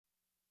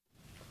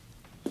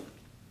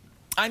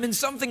I'm in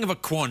something of a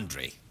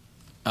quandary.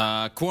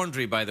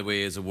 Quandary, by the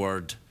way, is a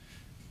word.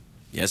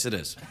 Yes, it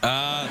is.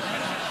 Well,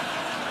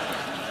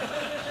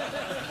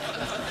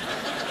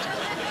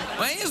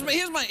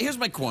 here's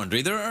my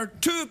quandary. There are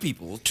two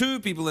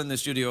people in the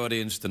studio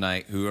audience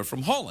tonight who are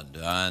from Holland,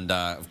 and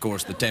of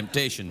course the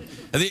temptation.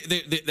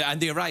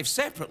 And they arrive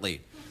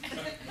separately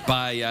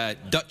by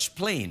Dutch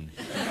plane.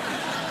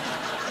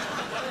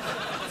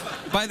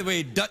 By the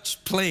way,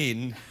 Dutch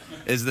plane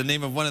is the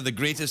name of one of the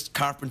greatest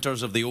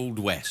carpenters of the Old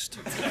West.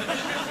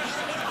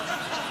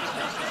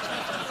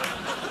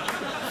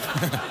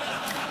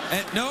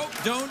 No,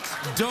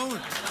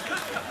 don't.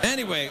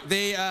 Anyway,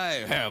 they,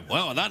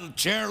 well, that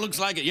chair looks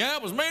like it. Yeah,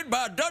 it was made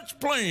by a Dutch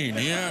plane,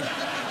 yeah.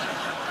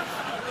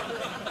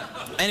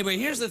 Anyway,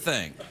 here's the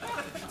thing.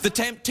 The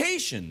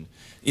temptation,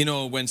 you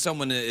know, when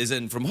someone is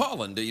in from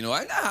Holland, you know,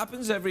 it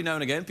happens every now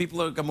and again.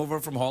 People come over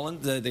from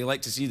Holland, they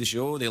like to see the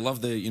show, they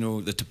love the, you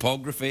know, the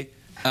topography.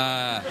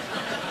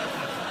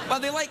 But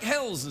they like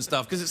hills and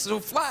stuff, because it's so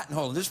flat in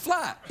Holland. It's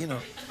flat, you know.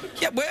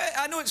 Yeah, well,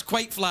 I know it's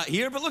quite flat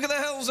here, but look at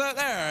the hills out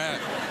there.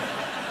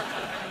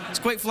 It's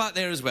quite flat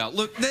there as well.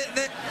 Look,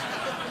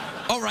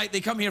 all right,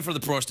 they come here for the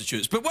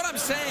prostitutes. But what I'm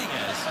saying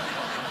is...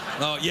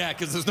 Oh, yeah,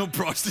 because there's no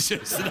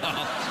prostitutes at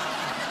all.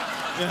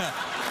 Yeah.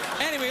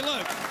 Anyway,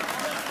 look.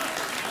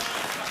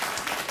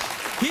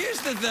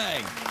 Here's the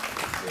thing.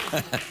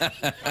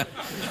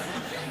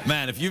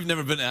 Man, if you've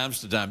never been to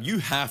Amsterdam, you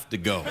have to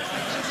go.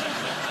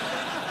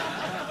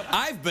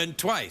 I've been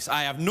twice.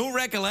 I have no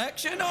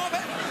recollection of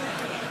it,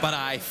 but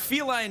I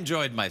feel I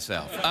enjoyed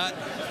myself.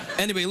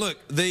 Anyway, look,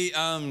 the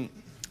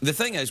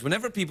thing is,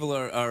 whenever people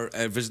are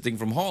visiting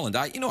from Holland,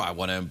 I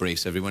want to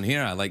embrace everyone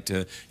here. I like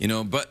to, you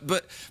know, but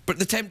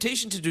the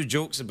temptation to do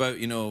jokes about,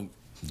 you know,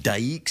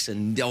 dikes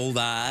and all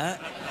that,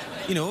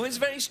 you know, it's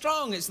very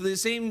strong. It's the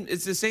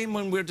same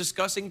when we're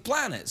discussing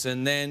planets,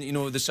 and then, you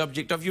know, the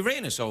subject of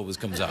Uranus always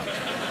comes up.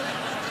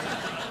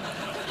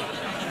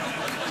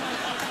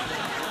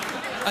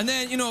 And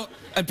then, you know,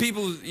 and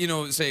people, you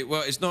know, say,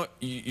 well, it's not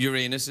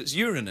Uranus, it's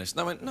Uranus.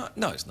 And I went,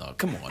 no, it's not.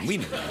 Come on, we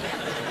know that.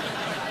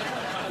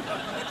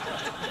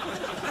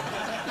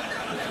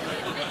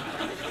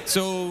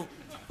 So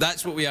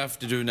that's what we have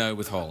to do now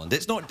with Holland.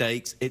 It's not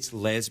dykes, it's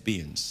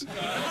lesbians.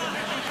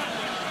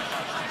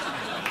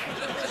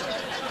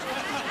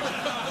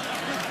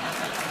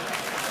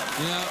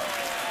 You know,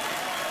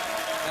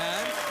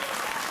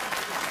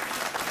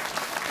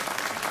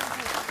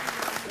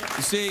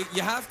 you see,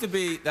 you have to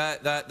be,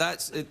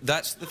 that's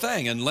the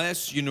thing.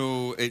 Unless, you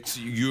know, it's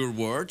your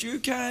word, you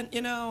can't,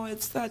 you know,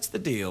 that's the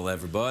deal,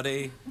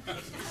 everybody.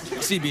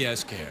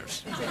 CBS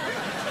cares.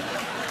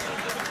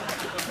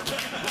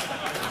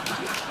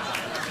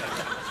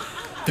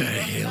 The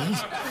hell?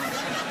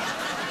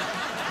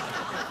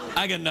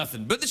 I got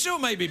nothing, but the show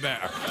might be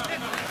better.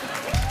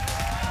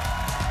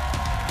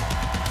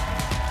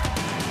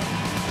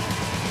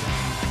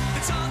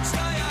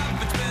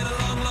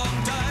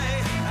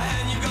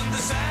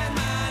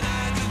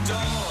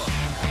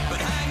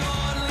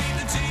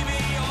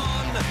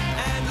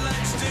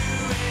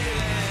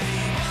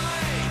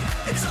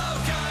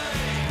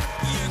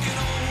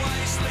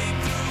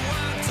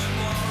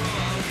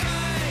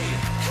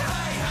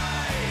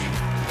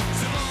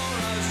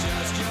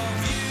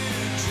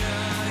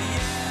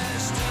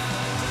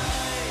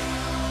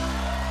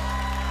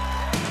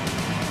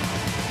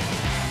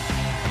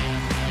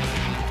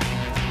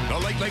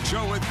 Late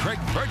Show with Craig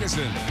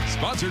Ferguson,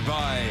 sponsored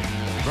by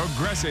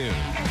Progressive.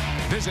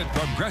 Visit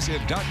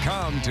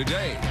progressive.com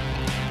today.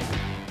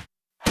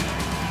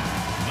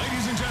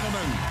 Ladies and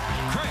gentlemen,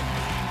 Craig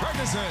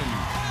Ferguson.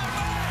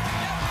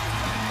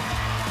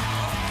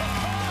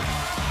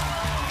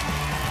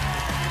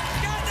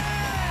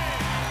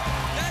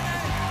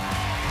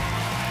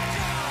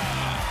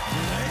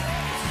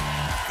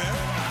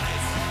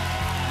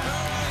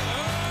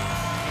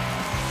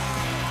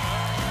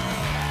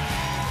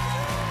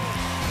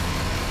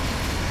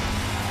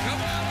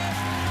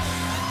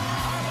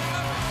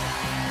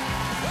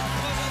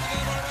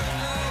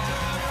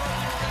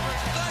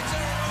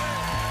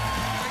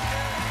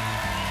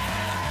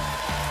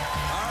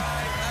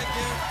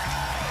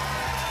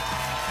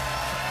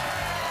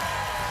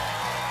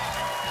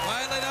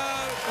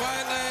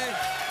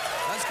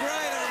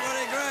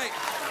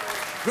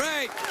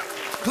 Great.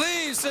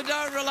 Please sit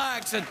down,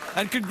 relax, and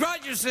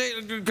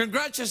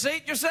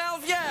congratulate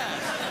yourself,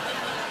 yes.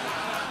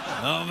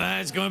 Oh,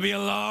 man, it's going to be a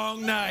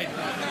long night.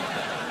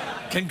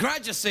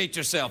 Congratulate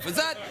yourself. Is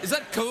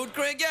that code,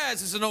 Craig?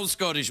 Yes, it's an old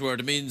Scottish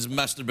word. It means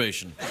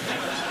masturbation.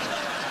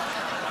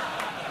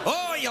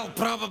 Oh, you'll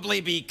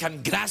probably be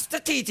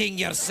congratulating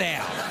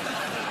yourself.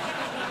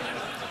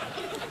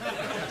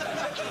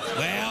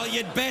 Well,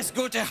 you'd best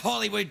go to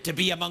Hollywood to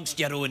be amongst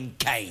your own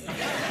kind.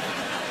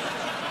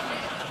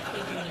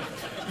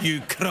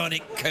 You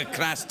chronic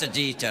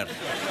procrastinator.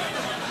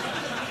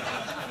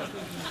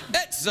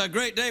 It's a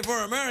great day for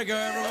America,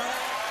 everyone.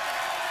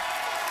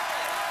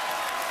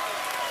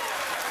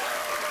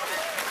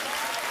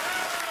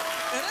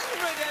 It is a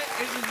great day.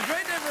 It's a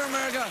great day for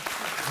America.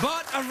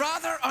 But a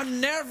rather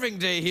unnerving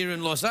day here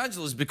in Los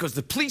Angeles because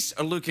the police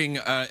are looking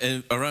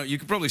around. You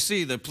can probably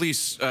see the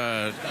police...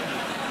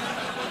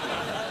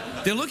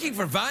 They're looking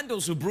for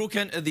vandals who broke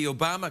into the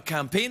Obama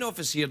campaign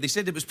office here. They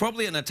said it was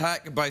probably an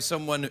attack by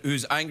someone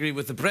who's angry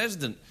with the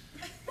president.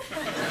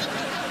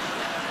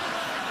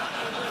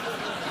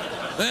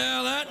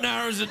 Well, that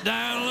narrows it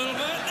down a little bit,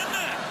 doesn't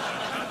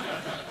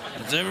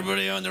it? It's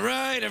everybody on the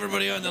right,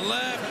 everybody on the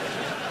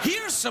left.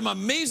 Here's some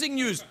amazing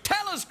news.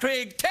 Tell us,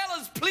 Craig. Tell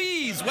us,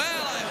 please. Well,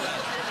 I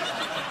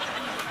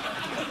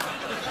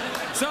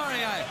will.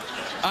 Sorry,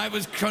 I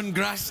was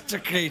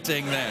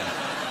congratulating there.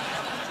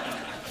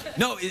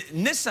 No,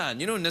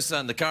 Nissan, you know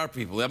Nissan, the car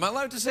people. Am I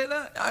allowed to say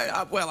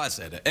that? Well, I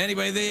said it.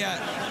 Anyway,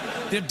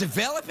 they're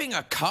developing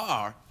a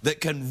car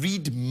that can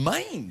read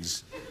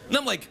minds. And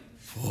I'm like,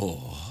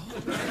 oh.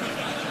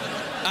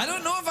 I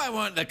don't know if I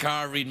want the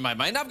car reading my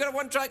mind. I've got a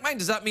one-track mind.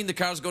 Does that mean the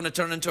car's going to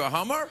turn into a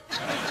Hummer?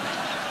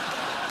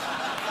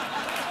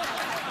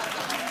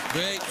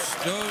 Great.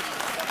 Don't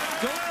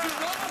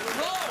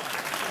applaud.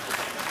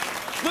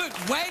 Look,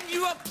 when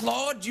you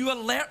applaud, you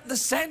alert the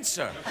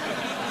censor.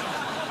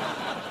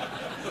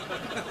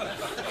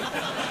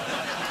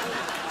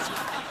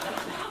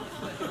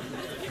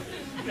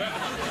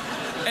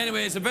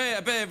 Anyway, it's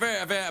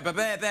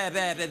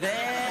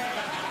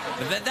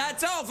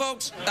that's all,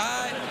 folks.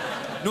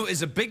 No,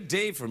 it's a big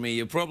day for me.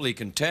 You probably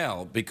can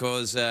tell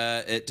because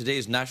today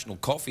is National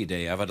Coffee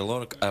Day. I've had a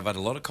lot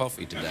of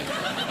coffee today.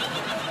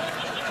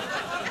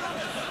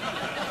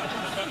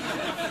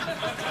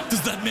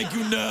 Does that make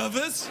you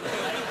nervous?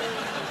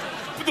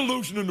 Put the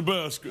lotion in the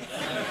basket.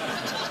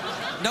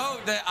 No,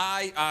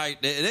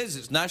 it is.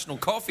 It's National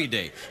Coffee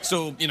Day.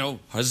 So, you know,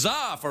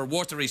 huzzah for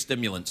watery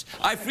stimulants.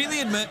 I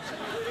freely admit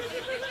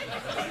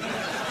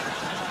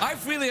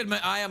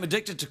I am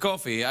addicted to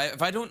coffee.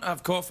 If I don't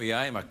have coffee,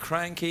 I am a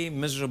cranky,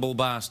 miserable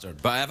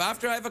bastard. But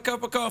after I have a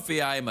cup of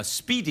coffee, I am a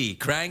speedy,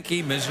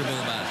 cranky, miserable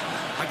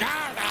bastard.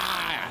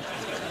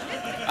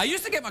 I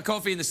used to get my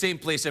coffee in the same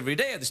place every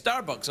day, at the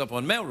Starbucks up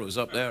on Melrose,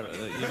 up there.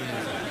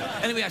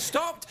 Anyway, I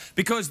stopped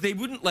because they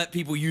wouldn't let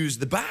people use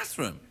the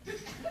bathroom.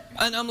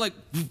 And I'm like,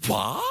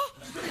 what?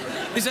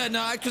 They said,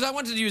 no, because I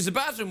wanted to use the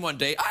bathroom one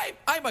day.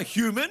 I'm a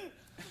human.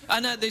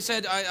 And they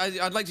said,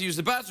 I'd like to use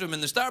the bathroom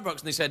in the Starbucks.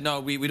 And they said, no,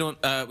 we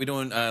don't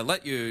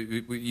let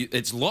you,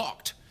 it's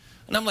locked.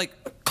 And I'm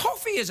like,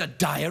 coffee is a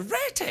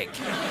diuretic.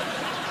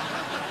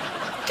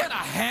 What kind of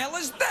hell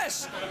is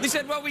this? They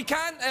said, well, we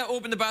can't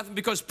open the bathroom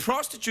because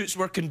prostitutes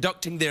were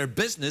conducting their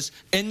business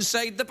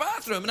inside the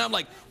bathroom. And I'm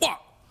like, what?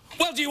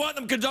 Well, do you want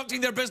them conducting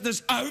their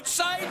business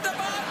outside the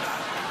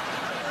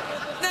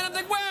bathroom? Then I'm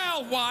like,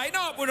 well, why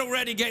not? We're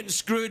already getting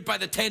screwed by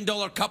the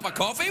 $10 cup of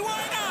coffee.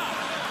 Why not?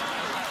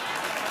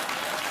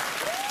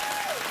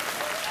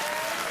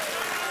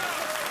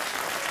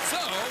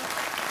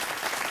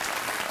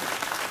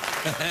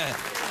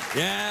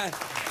 Yeah,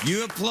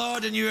 you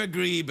applaud and you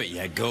agree, but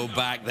you go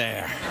back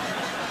there.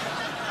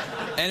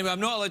 Anyway, I'm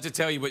not allowed to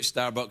tell you which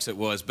Starbucks it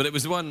was, but it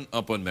was the one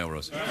up on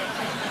Melrose.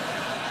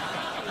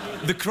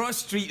 The cross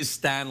street is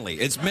Stanley.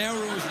 It's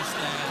Melrose and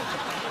Stanley.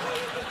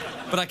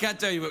 But I can't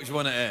tell you which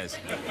one it is.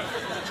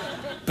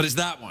 But it's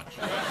that one.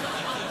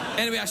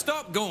 Anyway, I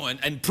stopped going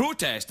and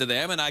protested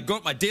them, and I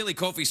got my daily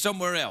coffee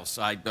somewhere else.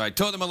 I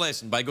taught them a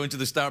lesson by going to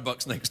the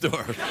Starbucks next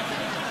door.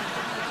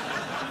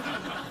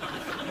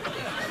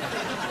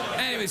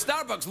 Anyway,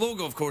 Starbucks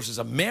logo, of course, is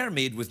a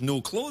mermaid with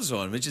no clothes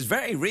on, which is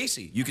very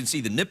racy. You can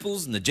see the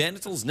nipples and the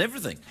genitals and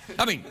everything.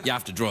 I mean, you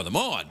have to draw them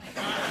on.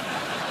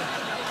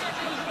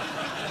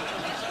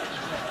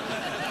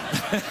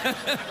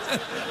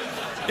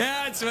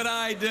 Yeah, that's what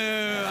I do.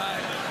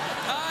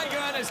 I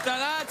go to Starbucks.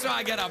 That's why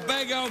I get a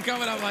big old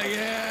coming up like,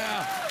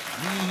 yeah.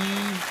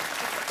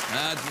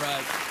 That's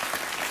right.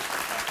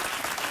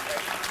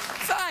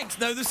 Thanks.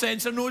 Now the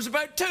censor knows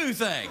about two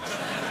things.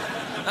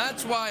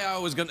 That's why I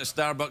always go to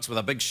Starbucks with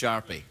a big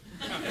Sharpie.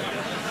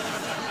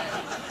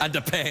 And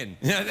a pen.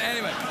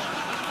 Anyway.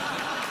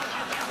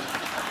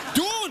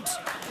 Don't!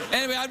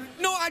 Anyway,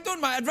 I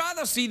don't mind. I'd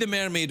rather see the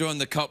mermaid on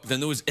the cup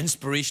than those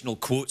inspirational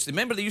quotes.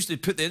 Remember they used to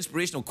put the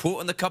inspirational quote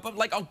on the cup? I'm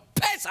like, oh,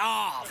 piss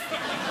off!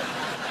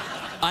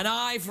 An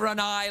eye for an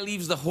eye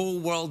leaves the whole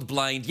world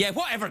blind. Yeah,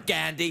 whatever,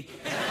 Gandhi.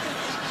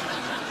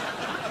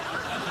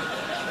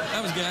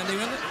 That was Gandhi,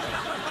 wasn't it?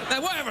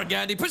 Now, whatever,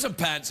 Gandhi, put some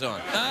pants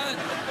on.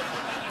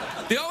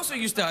 They also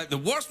used to have, the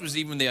worst was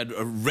even they had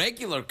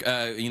regular,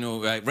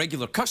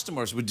 regular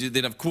customers,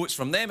 they'd have quotes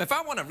from them. If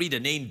I want to read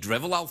an inane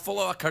drivel, I'll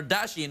follow a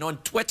Kardashian on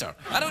Twitter.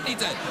 I don't need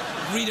to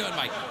read it on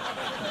my...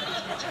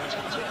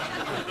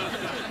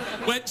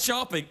 Went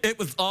shopping, it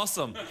was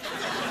awesome.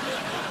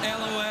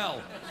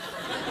 LOL.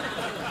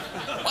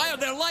 Why are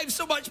their lives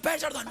so much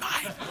better than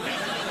mine?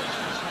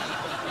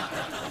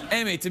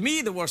 Anyway, to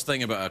me, the worst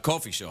thing about a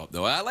coffee shop,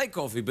 though, I like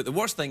coffee, but the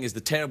worst thing is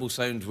the terrible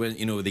sound when,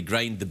 they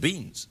grind the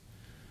beans.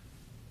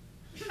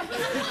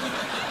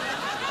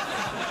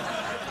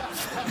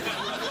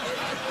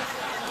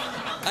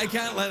 I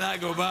can't let that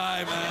go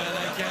by, man.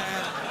 I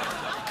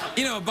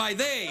can't. By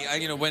they,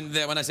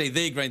 when I say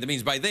they grind the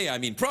beans, by they I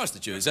mean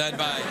prostitutes, and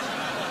by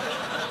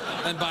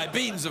And by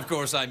beans, of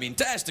course, I mean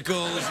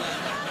testicles.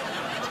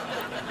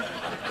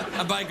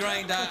 And by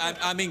grind,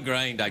 I mean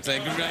grind, actually.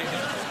 Grind.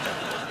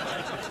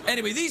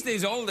 Anyway, these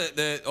days, all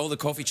the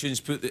coffee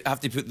tunes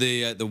have to put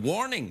the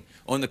warning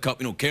on the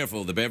cup. You know,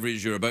 careful, the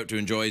beverage you're about to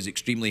enjoy is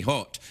extremely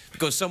hot.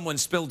 Because someone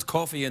spilled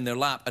coffee in their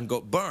lap and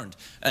got burned.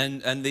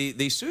 And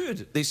they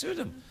sued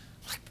him.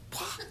 Like,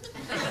 what?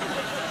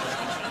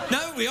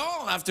 Now we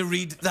all have to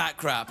read that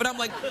crap. And I'm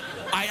like,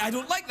 I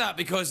don't like that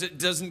because it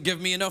doesn't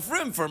give me enough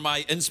room for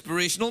my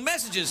inspirational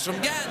messages from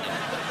Gandhi.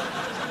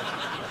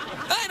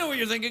 I know what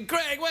you're thinking,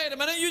 Craig, wait a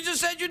minute, you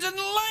just said you didn't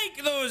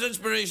like those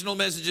inspirational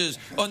messages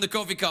on the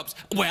coffee cups.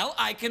 Well,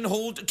 I can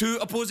hold two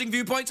opposing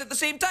viewpoints at the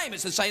same time.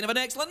 It's a sign of an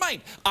excellent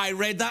mind. I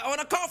read that on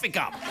a coffee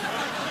cup.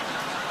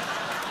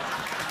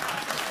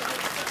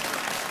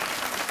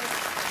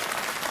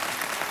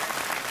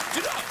 Do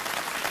you know?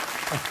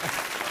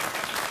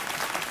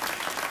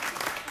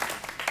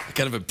 I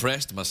kind of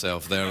impressed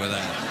myself there with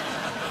that.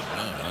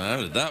 How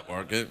did that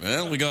work?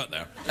 Well, we got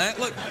there.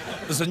 Look,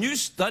 there's a new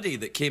study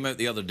that came out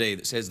the other day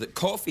that says that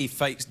coffee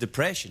fights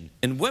depression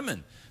in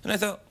women. And I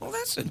thought, well,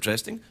 that's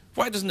interesting.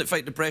 Why doesn't it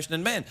fight depression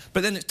in men?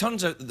 But then it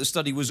turns out that the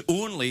study was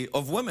only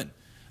of women.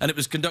 And it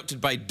was conducted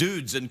by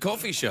dudes in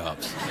coffee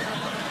shops.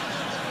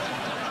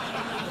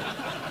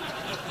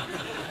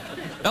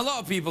 A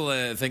lot of people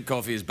think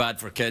coffee is bad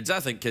for kids. I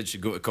think kids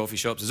should go to coffee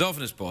shops as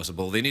often as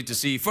possible. They need to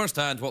see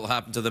firsthand what will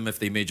happen to them if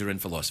they major in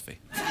philosophy.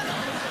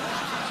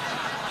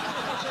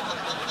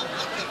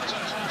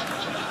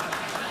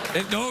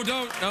 No,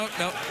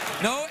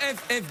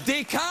 if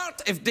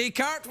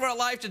Descartes were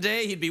alive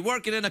today, he'd be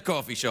working in a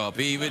coffee shop.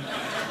 He would...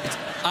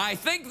 I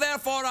think,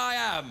 therefore I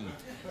am.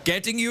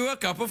 Getting you a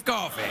cup of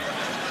coffee.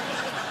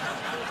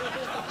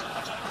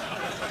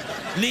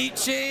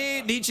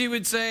 Nietzsche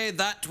would say,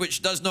 that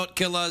which does not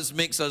kill us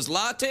makes us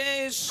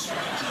lattes.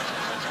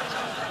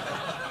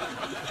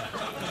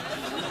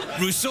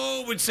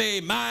 Rousseau would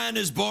say, man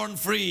is born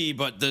free,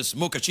 but this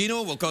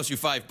mochaccino will cost you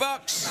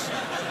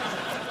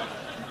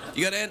 $5.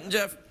 You got anything,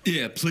 Jeff?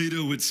 Yeah,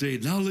 Plato would say,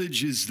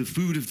 knowledge is the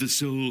food of the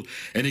soul,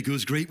 and it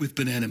goes great with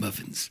banana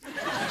muffins.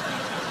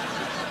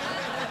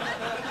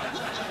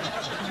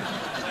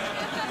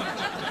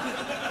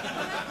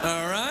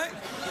 All right.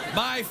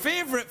 My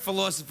favorite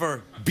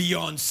philosopher,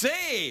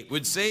 Beyonce,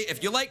 would say,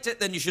 if you liked it,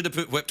 then you should have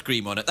put whipped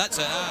cream on it. That's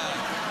it.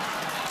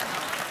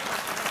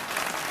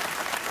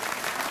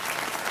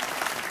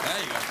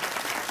 There you go.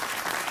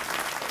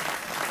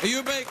 Are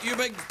you a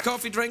big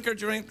coffee drinker?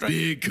 Do you drink?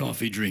 Big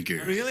coffee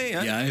drinker. Really?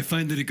 Huh? Yeah, I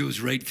find that it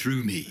goes right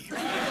through me.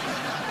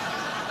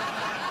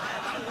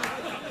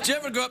 Did you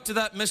ever go up to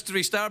that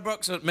mystery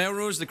Starbucks at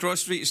Melrose, the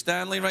cross street of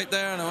Stanley, right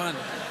there?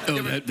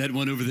 Oh, that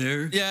one over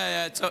there?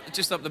 Yeah, it's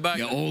just up the back.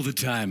 Yeah, all the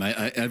time.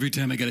 Every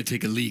time I gotta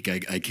take a leak,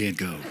 I can't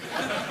go.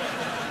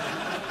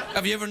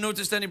 Have you ever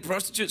noticed any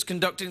prostitutes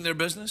conducting their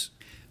business?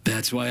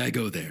 That's why I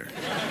go there.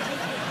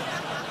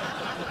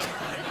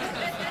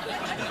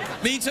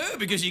 Me too,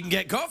 because you can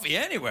get coffee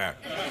anywhere.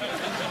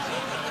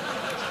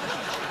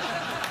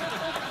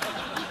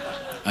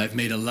 I've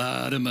made a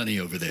lot of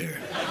money over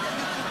there.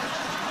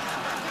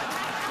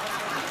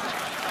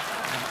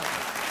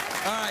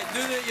 All right,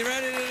 you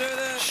ready to do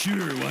this?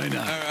 Sure, why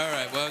not? All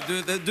right, well,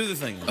 do the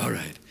thing. All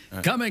right.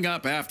 Coming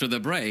up after the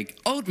break,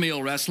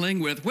 oatmeal wrestling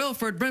with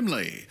Wilford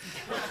Brimley.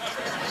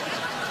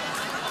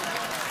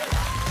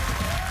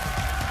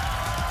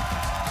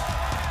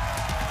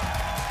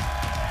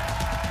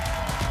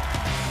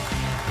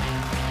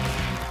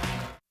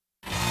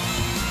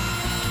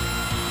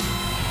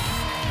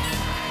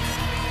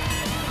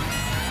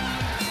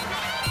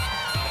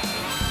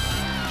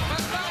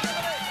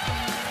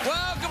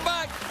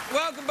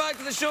 Welcome back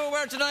to the show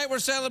where tonight we're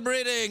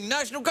celebrating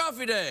National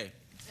Coffee Day.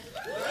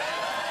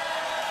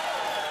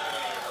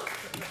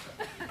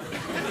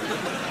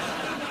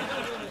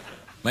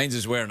 Mine's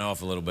is wearing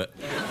off a little bit.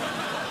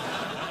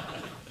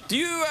 Do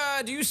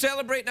you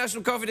celebrate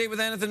National Coffee Day with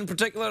anything in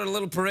particular? A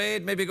little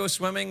parade? Maybe go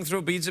swimming,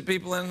 throw beads at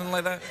people, anything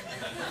like that?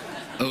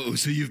 Oh,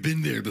 so you've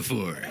been there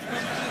before?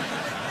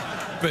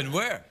 Been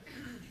where?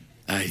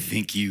 I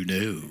think you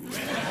know.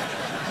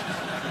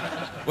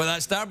 Well,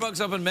 that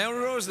Starbucks up in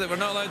Melrose that we're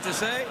not allowed to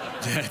say?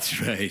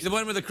 That's right. The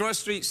one with the cross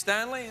street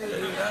Stanley? Still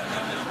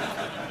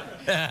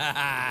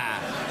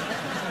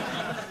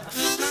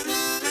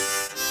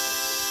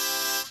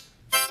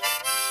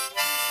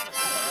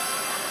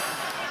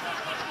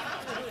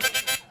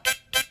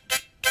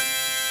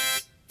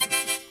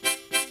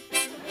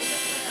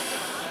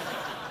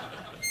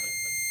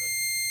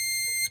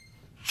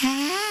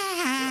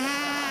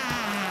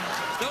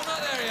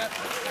not there yet.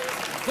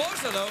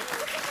 Closer, though.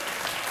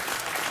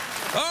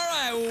 All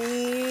right,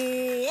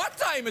 what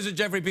time is it,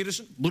 Jeffrey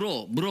Peterson?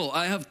 Bro,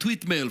 I have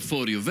tweet mail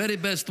for you. Very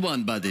best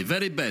one, buddy.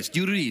 Very best.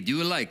 You read,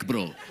 you like,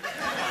 bro.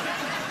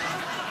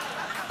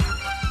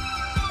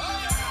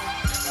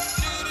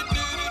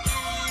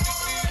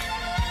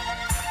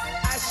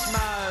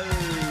 Asmo,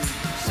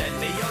 send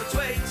me your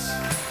tweets,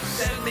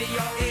 send me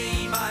your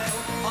email.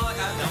 I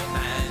am not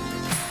man,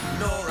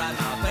 nor am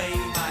I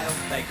female.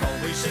 They call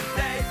me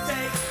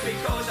synthetic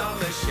because I'm a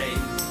machine.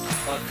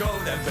 I call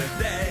them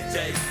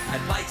pathetic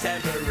and my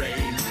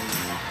tambourine.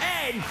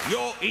 And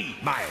your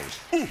emails.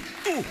 Ooh,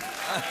 ooh.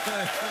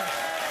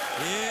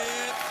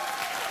 Yeah.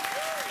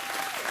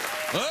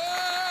 Well,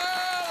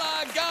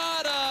 I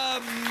got a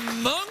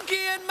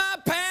monkey in my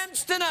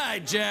pants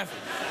tonight, Jeff.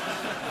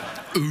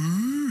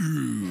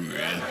 Ooh.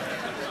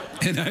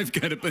 And I've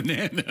got a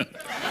banana.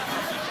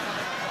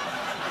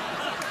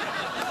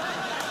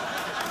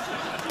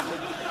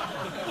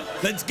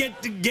 Let's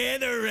get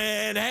together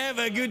and have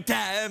a good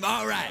time.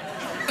 All right.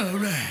 All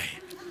right.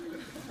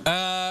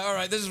 All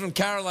right, this is from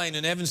Caroline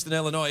in Evanston,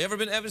 Illinois. You ever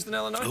been to Evanston,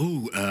 Illinois?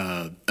 Oh,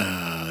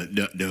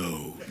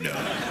 no.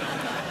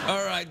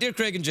 All right, dear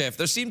Craig and Jeff,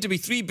 there seem to be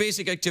 3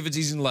 basic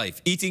activities in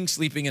life: eating,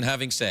 sleeping, and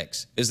having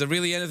sex. Is there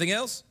really anything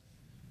else?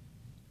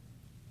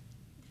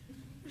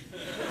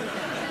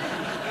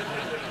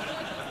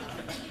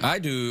 I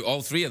do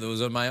all 3 of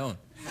those on my own.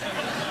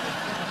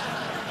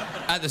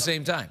 At the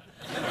same time.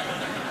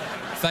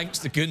 Thanks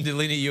to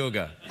Kundalini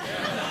Yoga.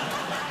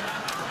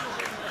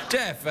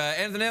 Jeff,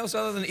 anything else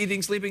other than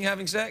eating, sleeping,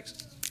 having sex?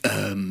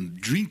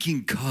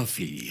 Drinking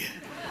coffee,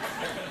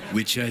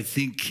 which I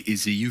think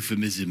is a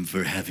euphemism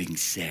for having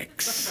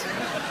sex.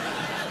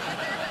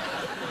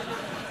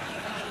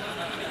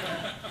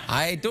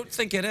 I don't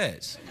think it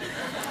is.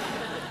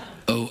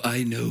 Oh,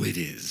 I know it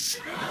is.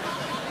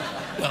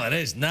 Well, it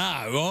is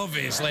now,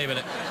 obviously,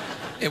 but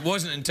it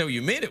wasn't until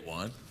you made it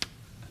one.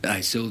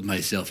 I sold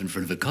myself in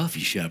front of a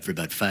coffee shop for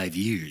about 5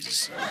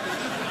 years.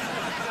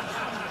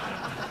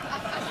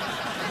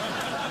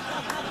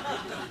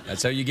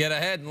 That's how you get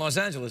ahead in Los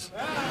Angeles.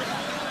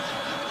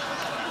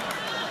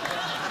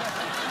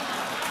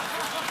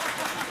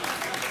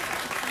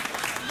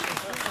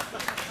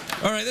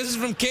 All right, this is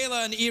from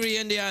Kayla in Erie,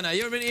 Indiana.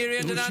 You ever been to Erie,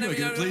 Indiana? Sure, I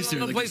got a place there.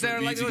 No place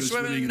there, like to go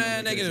swimming,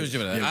 naked.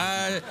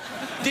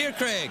 Dear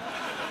Craig,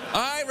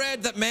 I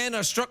read that men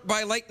are struck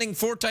by lightning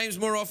 4 times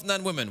more often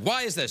than women.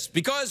 Why is this?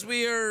 Because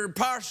we are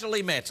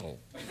partially metal.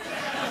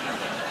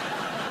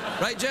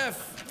 Right,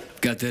 Jeff?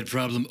 Got that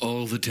problem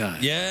all the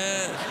time.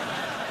 Yeah.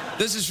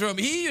 This is from,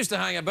 he used to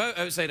hang about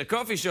outside a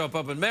coffee shop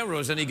up in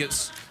Melrose, and he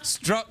gets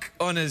struck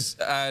on his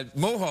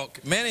mohawk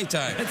many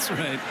times. That's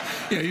right.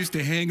 Yeah, I used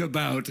to hang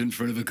about in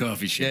front of a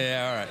coffee shop.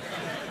 Yeah, all right.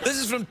 This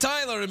is from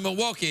Tyler in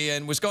Milwaukee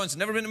in Wisconsin.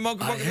 Never been to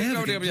Milwaukee? I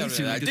have.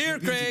 Dear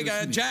Craig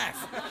and Jeff.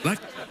 What?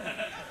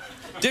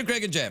 Dear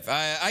Craig and Jeff,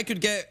 how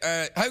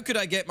could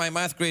I get my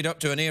math grade up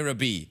to an A or a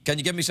B? Can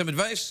you give me some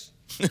advice?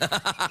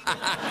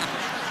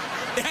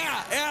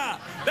 Yeah,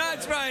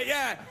 that's right,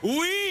 yeah.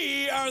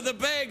 We are the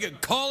big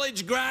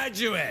college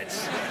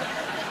graduates.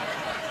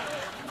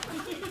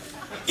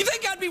 You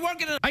think I'd be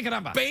working in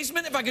a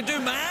basement if I could do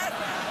math?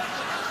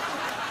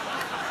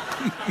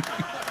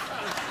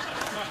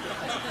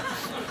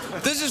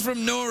 This is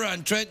from Nora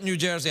in Trenton, New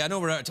Jersey. I know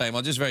we're out of time.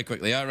 I'll just very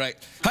quickly. All right.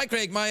 Hi,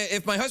 Craig.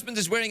 If my husband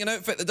is wearing an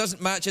outfit that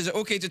doesn't match, is it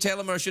okay to tell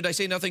him, or should I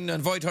say nothing and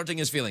avoid hurting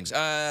his feelings?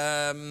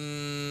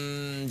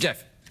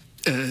 Jeff.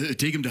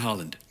 Take him to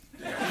Holland.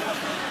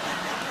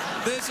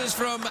 This is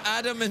from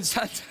Adam in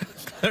Santa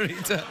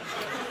Clarita.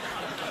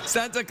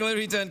 Santa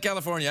Clarita in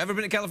California. Ever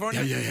been to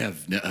California? Yeah, I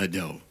have.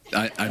 No.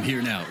 I'm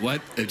here now.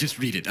 What? Just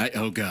read it.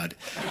 Oh, God.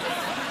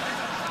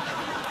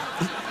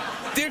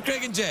 Dear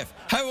Craig and Jeff,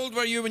 how old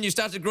were you when you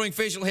started growing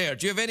facial hair?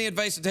 Do you have any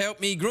advice to help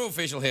me grow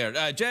facial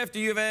hair? Jeff, do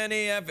you have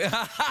any...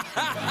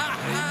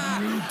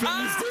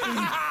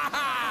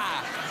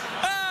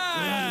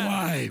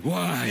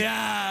 Why?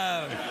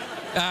 Yeah.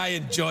 I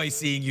enjoy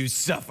seeing you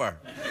suffer.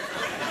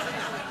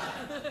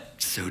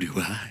 So do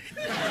I.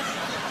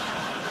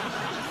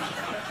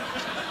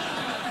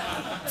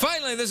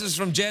 Finally, this is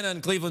from Jenna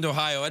in Cleveland,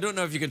 Ohio. I don't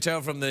know if you can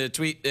tell from the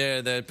tweet,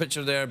 the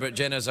picture there, but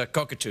Jenna's a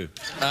cockatoo.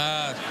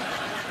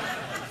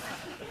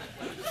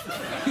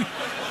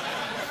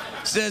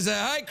 Says,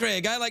 hi,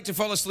 Craig. I like to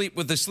fall asleep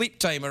with the sleep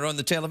timer on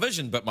the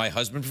television, but my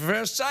husband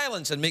prefers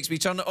silence and makes me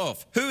turn it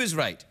off. Who is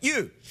right?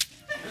 You.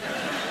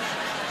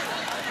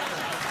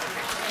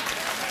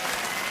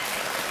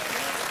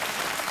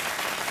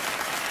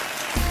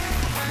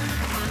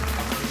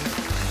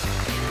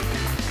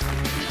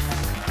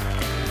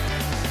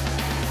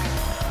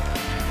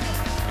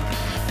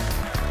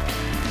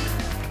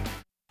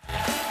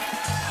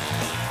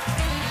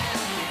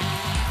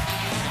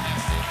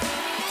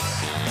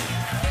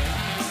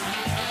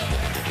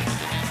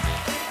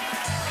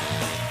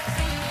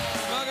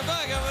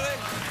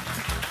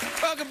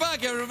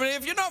 Everybody,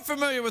 if you're not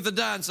familiar with the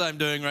dance I'm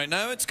doing right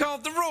now, it's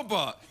called the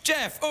robot.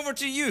 Jeff, over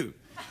to you.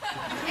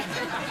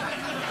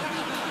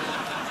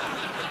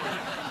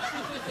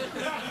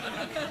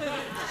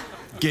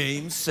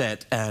 Game,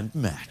 set, and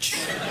match.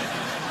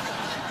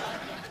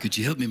 Could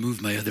you help me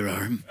move my other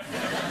arm?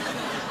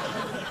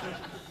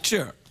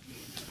 Sure.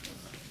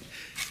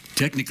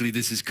 Technically,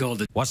 this is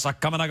called a... What's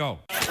that coming to go?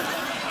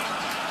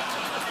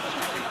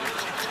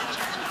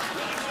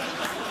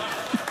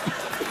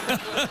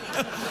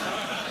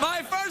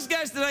 My first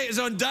guest tonight is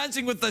on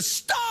Dancing with the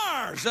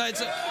Stars.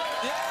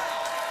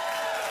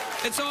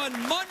 It's on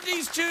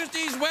Mondays,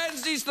 Tuesdays,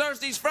 Wednesdays,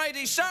 Thursdays,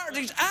 Fridays,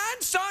 Saturdays,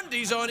 and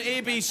Sundays on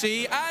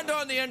ABC, and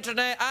on the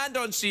internet, and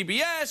on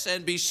CBS,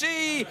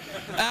 NBC,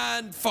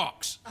 and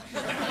Fox.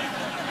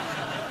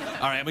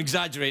 All right, I'm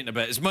exaggerating a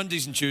bit. It's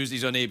Mondays and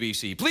Tuesdays on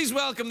ABC. Please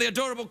welcome the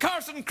adorable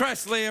Carson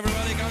Kressley,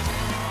 everybody.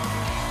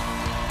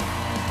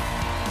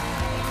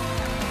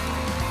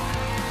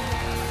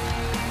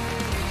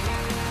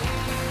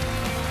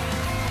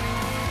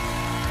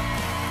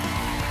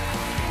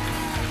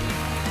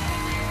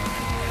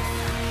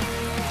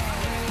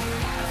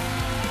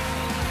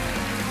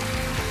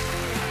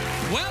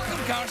 Welcome,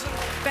 Carson.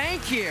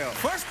 Thank you.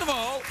 First of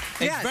all,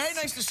 Yes. it's very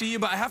nice to see you,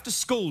 but I have to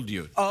scold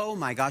you. Oh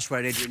my gosh,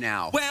 what did I do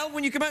now? Well,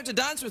 when you come out to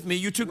dance with me,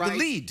 you took the Right.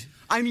 lead.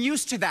 I'm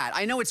used to that.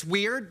 I know it's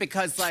weird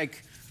because,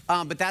 like,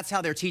 but that's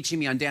how they're teaching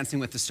me on Dancing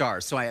with the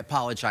Stars, so I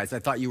apologize. I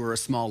thought you were a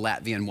small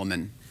Latvian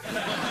woman.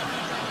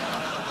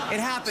 It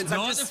happens.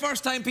 Not the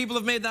first time people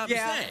have made that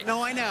mistake.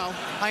 No, I know,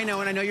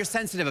 and I know you're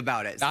sensitive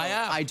about it. So I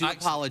am. I do Actually,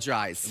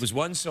 apologize. It was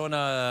once on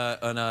a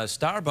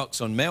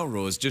Starbucks on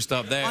Melrose, just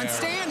up there. On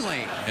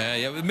Stanley.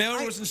 Yeah, with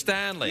Melrose and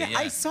Stanley. Yeah,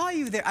 I saw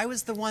you there. I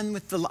was the one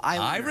with the eyeliner.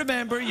 I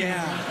remember,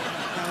 Yeah,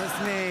 that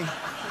was me.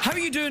 How are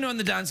you doing on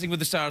the Dancing with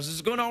the Stars? Is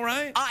it going all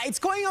right? It's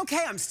going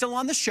okay. I'm still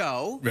on the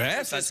show.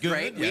 Yes, that's good,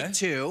 Great. yeah. Week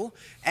 2.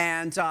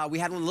 And we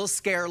had a little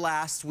scare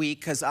last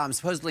week because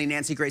supposedly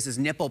Nancy Grace's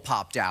nipple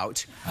popped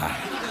out.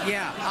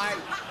 Yeah,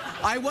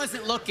 I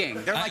wasn't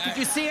looking. They're like, did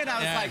you see it? I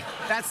was yeah. like,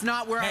 that's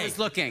not where I was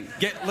looking.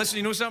 Listen,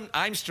 you know something?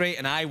 I'm straight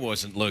and I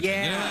wasn't looking.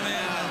 Yeah. You know what I mean?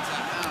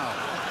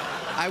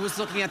 I was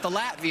looking at the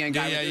Latvian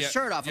guy with his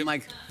shirt off. I'm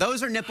like,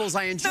 those are nipples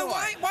I enjoy. No,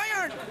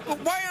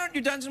 why aren't you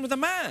dancing with a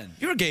man?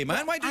 You're a gay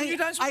man. Why didn't you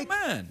dance with a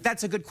man?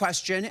 That's a good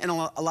question, and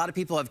a lot of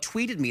people have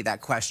tweeted me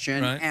that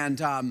question. Right.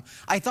 And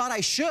I thought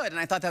I should, and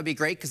I thought that would be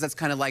great because that's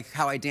kind of like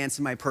how I dance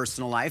in my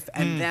personal life.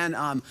 And then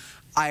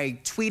I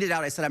tweeted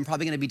out, I said, I'm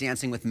probably going to be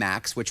dancing with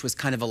Max, which was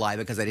kind of a lie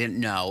because I didn't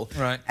know.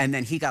 Right. And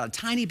then he got a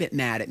tiny bit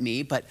mad at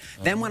me, but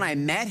then when I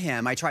met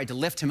him, I tried to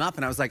lift him up,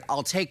 and I was like,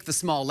 I'll take the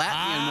small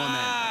Latvian woman.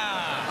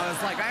 I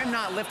was like, I'm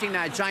not lifting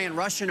that giant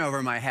Russian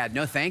over my head.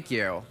 No, thank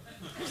you.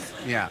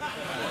 Yeah.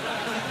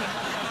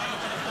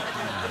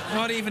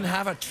 Not even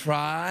have a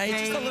try?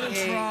 Just a little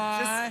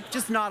try?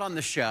 Just not on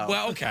the show.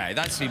 Well, okay,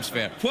 that seems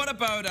fair. What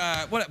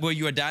about, were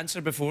you a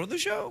dancer before the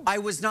show? I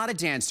was not a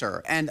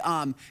dancer, and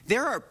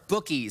there are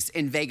bookies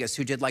in Vegas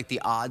who did like the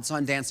odds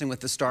on Dancing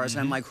with the Stars,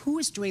 and I'm like, who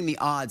is doing the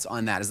odds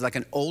on that? Is it like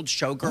an old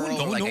showgirl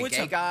or like a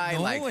gay guy?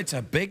 No, it's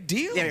a big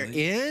deal. There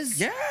is?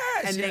 Yes.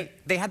 And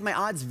they had my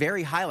odds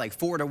very high, like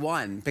 4 to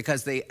 1,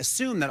 because they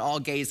assume that all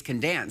gays can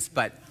dance,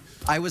 but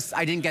I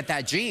didn't get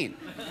that gene.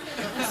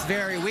 It's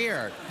very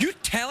weird. You're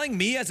telling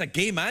me as a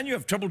gay man you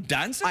have trouble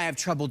dancing? I have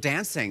trouble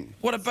dancing.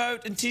 What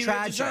about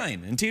interior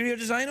design? Interior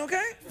design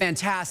okay?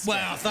 Fantastic.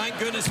 Well, thank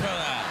goodness for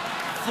that.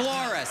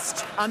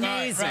 Florist.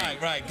 Amazing.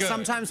 Right, good.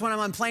 Sometimes when I'm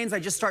on planes, I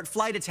just start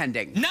flight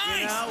attending. Nice,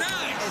 you know?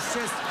 nice. It's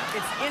just,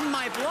 it's in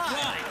my blood.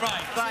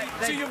 Right.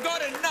 But so you've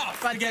got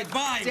enough to get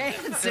by.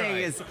 Dancing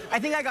is, I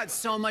think I got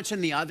so much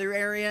in the other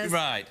areas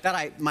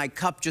that my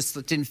cup just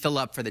didn't fill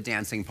up for the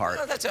dancing part.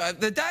 Well, that's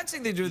the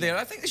dancing they do there,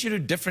 I think they should do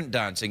different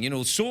dancing, you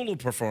know, solo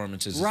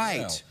performances as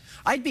well.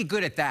 I'd be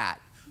good at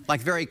that.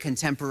 Like very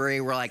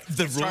contemporary, where like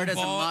start as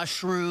a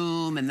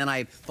mushroom and then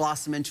I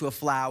blossom into a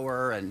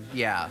flower, and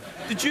yeah.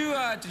 Did you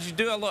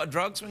do a lot of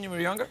drugs when you were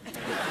younger?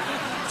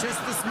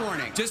 Just this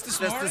morning. Just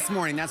this morning? Just this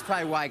morning. That's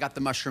probably why I got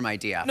the mushroom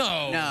idea.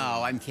 No.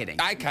 No, I'm kidding.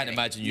 I can't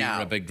imagine you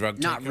were a big drug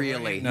taker. Not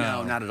really.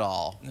 No, not at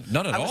all.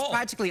 Not at all? I was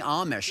practically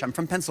Amish. I'm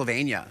from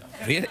Pennsylvania.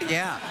 Really?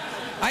 Yeah.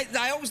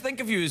 I always think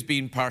of you as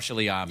being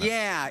partially Amish.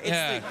 Yeah,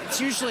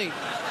 it's usually,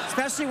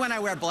 especially when I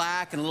wear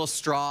black and a little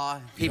straw,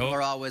 people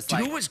are always like...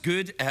 Do you know what's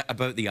good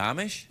about the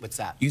Amish? What's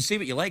that? You can say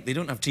what you like, they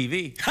don't have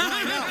TV.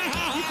 I know.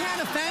 You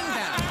can't offend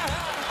them.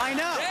 I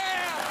know.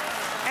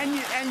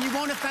 Yeah. And you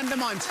won't offend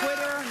them on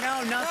Twitter?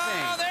 No,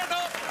 nothing. No,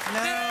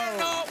 they're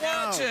not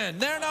watching.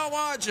 They're not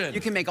watching. You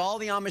can make all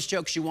the Amish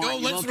jokes you want. Oh,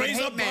 let's raise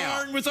a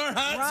barn with our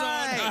hats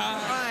on.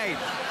 Right.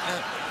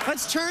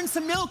 Let's churn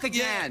some milk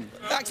again.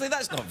 Yeah. Actually,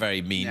 that's not a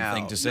very mean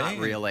thing to say. Not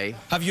really.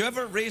 Have you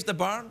ever raised a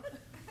barn?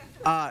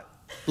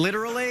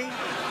 Literally?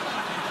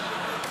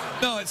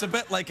 No, it's a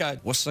bit like a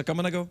what's the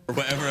coming to go? Or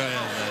whatever.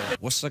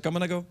 What's the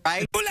coming to go?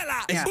 Right? Ooh la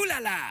la! Yeah. Ooh la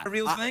la! A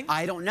real thing?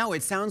 I don't know.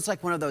 It sounds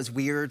like one of those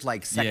weird,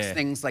 like, sex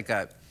things, like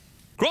a...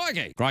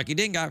 Crikey! Crikey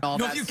dingo.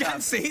 No, you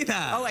can't say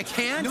that. Oh, I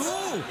can't? No.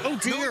 Oh,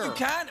 dear. No, you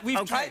can't.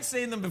 We've tried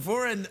saying them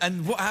before,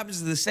 and what happens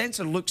is the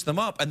censor looks them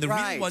up, and the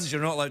real ones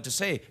you're not allowed to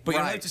say, but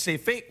you're allowed to say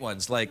fake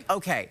ones, like a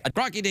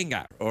crikey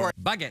dingo or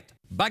baguette.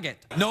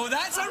 No,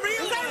 that's a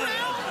real one.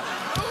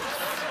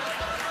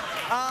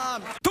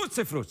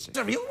 Tootsie Fruitsie. It's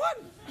a real one.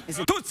 Is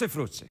it Tootsie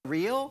Fruitsie?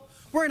 Real?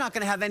 We're not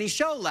going to have any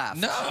show left.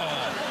 No.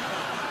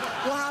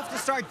 We'll have to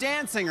start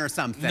dancing or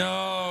something.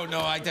 No,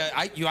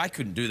 I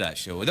couldn't do that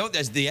show.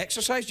 As the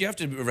exercise, you have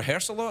to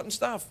rehearse a lot and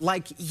stuff.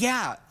 Like,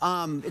 yeah,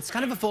 it's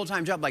kind of a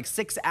full-time job, like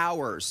 6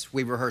 hours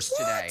we rehearsed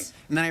today.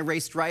 And then I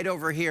raced right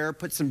over here,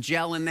 put some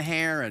gel in the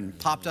hair, and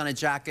popped on a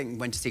jacket and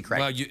went to see Craig.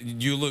 Well,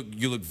 you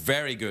look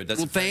very good. That's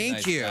well, a very thank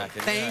nice you.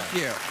 jacket. Thank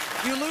you.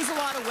 You lose a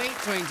lot of weight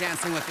doing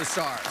Dancing with the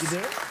Stars. You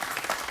do?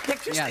 Yeah,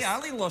 Kirstie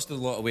Alley lost a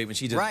lot of weight when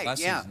she did it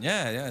last season.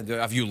 Yeah.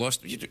 Have you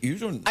lost? You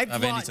don't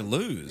have any to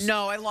lose.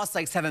 No, I lost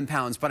like 7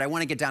 pounds, but I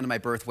want to get down to my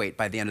birth weight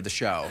by the end of the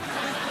show.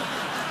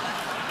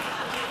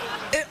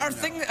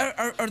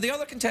 Are the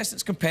other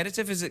contestants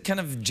competitive? Is it kind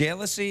of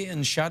jealousy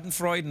and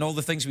schadenfreude and all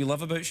the things we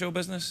love about show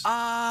business?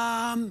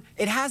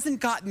 It hasn't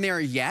gotten there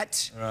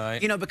yet.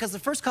 Right. You know, because the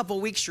first couple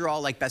of weeks you're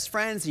all like best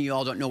friends and you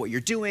all don't know what you're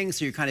doing,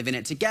 so you're kind of in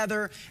it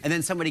together. And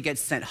then somebody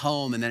gets sent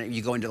home and then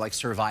you go into like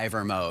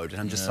survivor mode.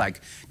 And I'm just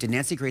like, did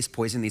Nancy Grace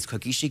poison these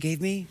cookies she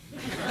gave me?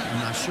 I'm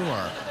not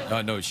sure.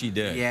 Oh, no, she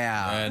did.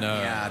 Yeah. I know.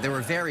 Yeah, they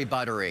were very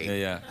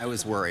buttery. Yeah. I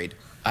was worried.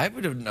 I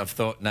wouldn't have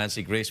thought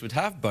Nancy Grace would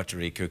have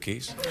buttery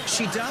cookies.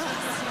 She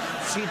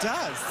does. She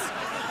does.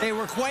 They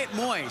were quite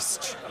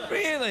moist.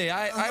 Really?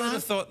 I would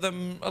have thought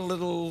them a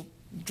little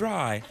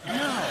dry. No.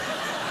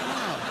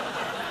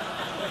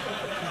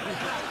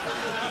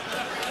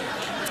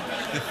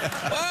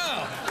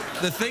 Well,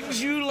 the things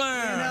you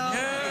learn.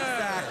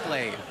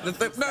 Exactly.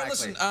 Now,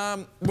 listen,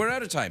 we're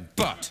out of time,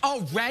 but...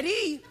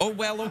 Already? Oh,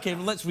 well, okay,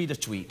 well, let's read a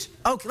tweet.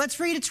 Okay, let's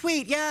read a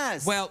tweet,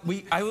 yes. Well,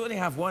 I only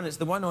have one. It's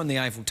the one on the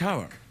Eiffel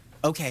Tower.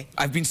 Okay.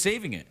 I've been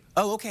saving it.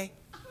 Oh, okay.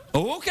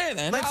 Oh, okay,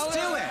 then. Let's do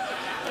it. All right.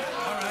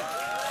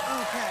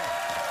 Okay.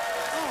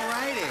 All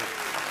righty.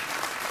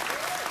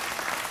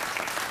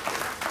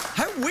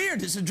 How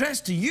weird. It's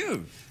addressed to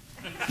you.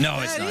 No,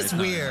 it's not. That is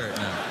weird.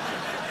 No.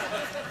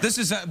 This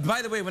is,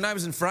 by the way, when I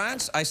was in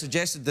France, I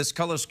suggested this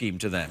color scheme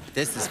to them.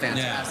 This is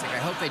fantastic. I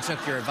hope they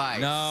took your advice.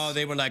 No,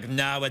 they were like,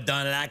 no, I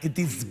don't like it.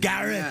 It's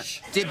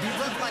garish. Did you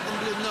look like a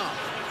blue? No.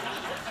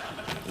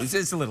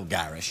 It's a little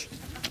garish.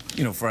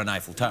 You know, for an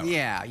Eiffel Tower.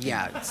 Yeah,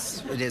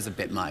 it is a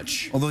bit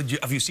much. Although,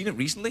 have you seen it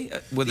recently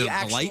with the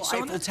actual lights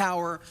on Eiffel it?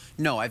 Tower?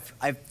 No, I've.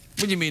 What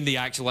do you mean the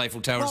actual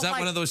Eiffel Tower? Well, is that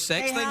like, one of those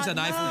sex things, an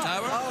Eiffel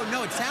Tower? Oh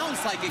no, it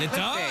sounds like it. It could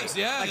does,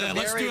 be. yeah. Like a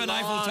Let's very do an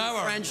Eiffel long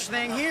Tower. French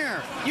thing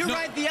here. You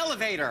ride the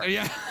elevator.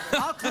 Yeah.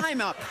 I'll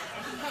climb up.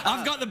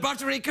 I've got the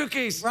buttery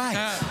cookies. Right.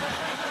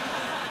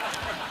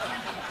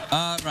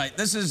 Right.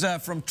 This is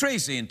from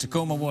Tracy in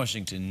Tacoma,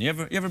 Washington. You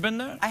ever been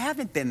there? I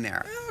haven't been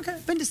there. Oh, okay.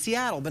 Been to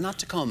Seattle, but not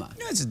Tacoma.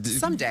 Yeah, it's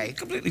someday.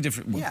 Completely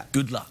different. Well, Yeah.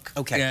 Good luck.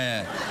 Okay.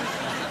 Yeah.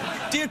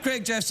 Dear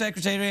Craig, Jeff,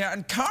 Secretariat,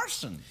 and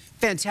Carson.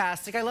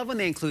 Fantastic. I love when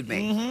they include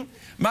me.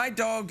 My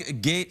dog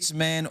gates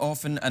men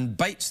often and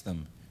bites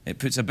them. It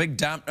puts a big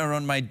dampener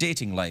on my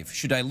dating life.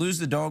 Should I lose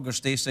the dog or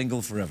stay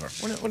single forever?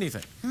 What do you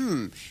think?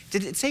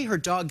 Did it say her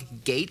dog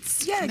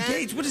gates? Yeah, men?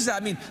 gates. What does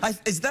that mean?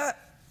 Is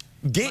that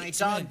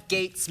gates? My dog men?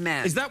 gates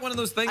men. Is that one of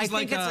those things I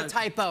like think it's a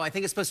typo. I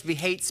think it's supposed to be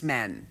hates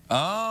men.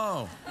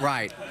 Oh.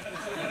 Right. I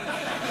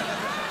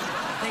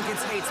think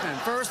it's hates men.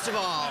 First of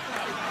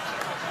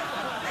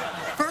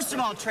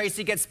all,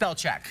 Tracy, get spell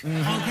check.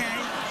 Okay?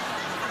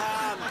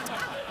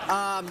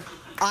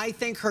 I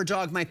think her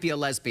dog might be a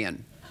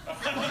lesbian. I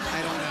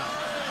don't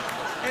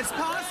know. It's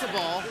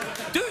possible.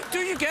 Do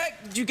you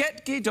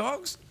get gay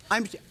dogs?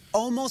 I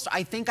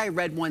think I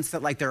read once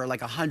that like there are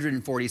like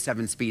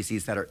 147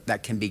 species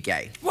that can be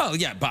gay. Well,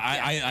 yeah, but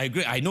I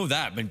agree. I know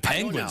that. I mean,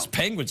 penguins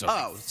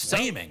are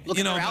flaming. Look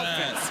at their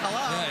outfits.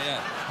 Hello.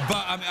 Yeah.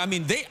 But I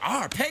mean, they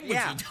are penguins.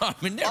 Yeah. I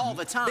mean, all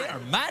the time. They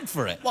are mad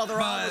for it. Well, they're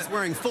always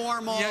wearing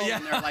formal. Yeah.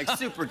 And they're like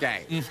super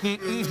gay. Yeah.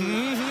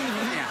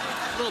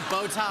 Little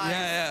bow ties.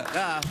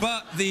 Yeah.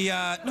 But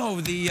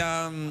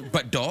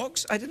but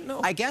dogs? I didn't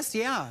know. I guess,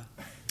 yeah.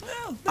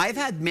 Well, I've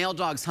had male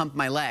dogs hump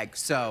my leg,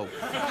 so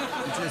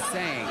I'm just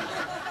saying.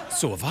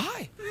 so have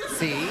I.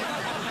 See,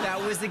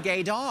 that was a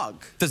gay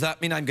dog. Does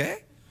that mean I'm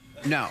gay?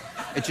 No,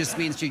 it just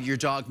means your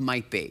dog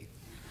might be.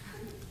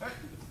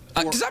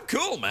 Because I'm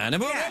cool, man.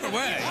 In whatever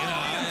way.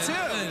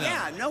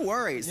 Yeah, no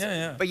worries.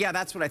 Yeah. But yeah,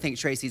 that's what I think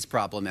Tracy's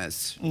problem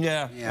is.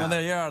 Yeah. Well,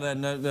 there you are.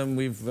 Then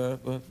we've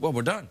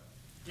we're done.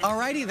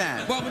 Alrighty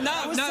then. Well,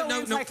 that was so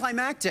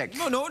anticlimactic.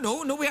 No,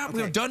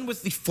 we're done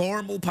with the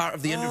formal part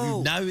of the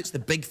interview. Now it's the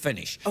big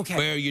finish. Okay.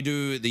 Where you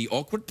do the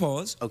awkward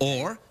pause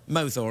or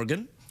mouth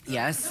organ.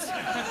 Yes.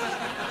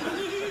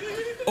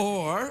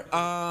 Or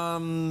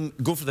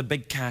go for the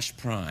big cash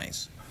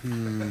prize.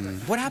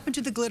 What happened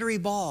to the glittery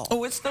ball?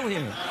 Oh, it's still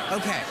here.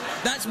 Okay.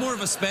 That's more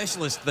of a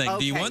specialist thing.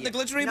 Do you want the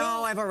glittery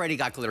ball? No, I've already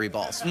got glittery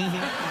balls.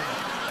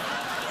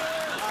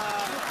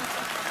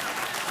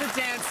 The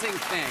dancing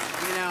thing,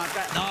 you know. I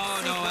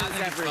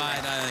think it's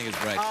fine. I think it's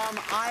great.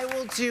 I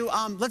will do.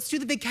 Let's do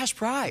the big cash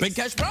prize. Big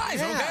cash prize.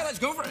 Yeah. Okay, let's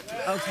go for it.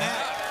 Okay.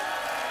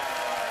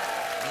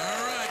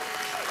 All right.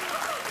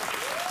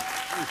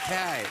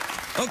 Okay.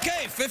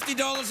 Okay,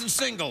 $50 in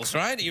singles,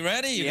 right? Are you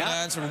ready? You're going to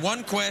answer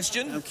one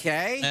question.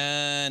 Okay.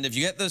 And if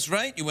you get this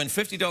right, you win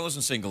 $50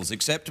 in singles,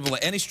 acceptable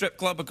at any strip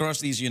club across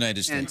these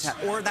United States.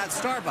 Or that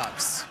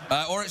Starbucks.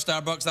 Or at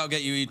Starbucks, that'll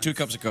get you 2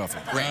 cups of coffee.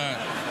 Great.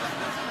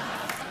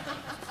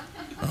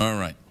 All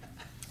right.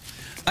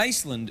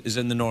 Iceland is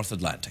in the North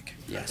Atlantic.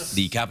 Yes.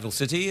 The capital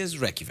city is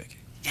Reykjavik.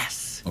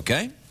 Yes.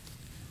 Okay?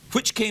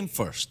 Which came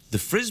first, the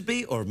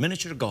frisbee or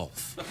miniature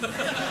golf?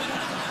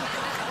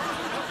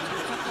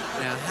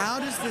 Now, how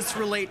does this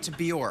relate to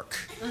Bjork?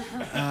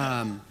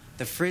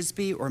 The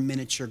frisbee or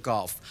miniature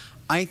golf?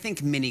 I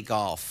think mini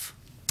golf.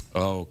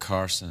 Oh,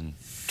 Carson.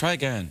 Try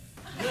again.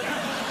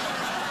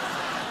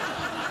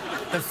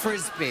 The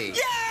frisbee.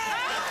 Yeah!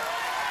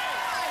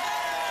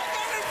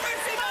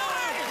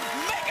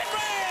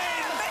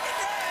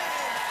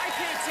 I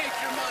can't take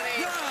your money.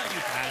 Yeah, you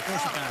can. Of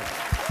course you can.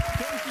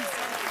 Thank you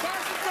so much.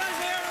 Carson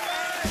Kressley,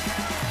 everybody!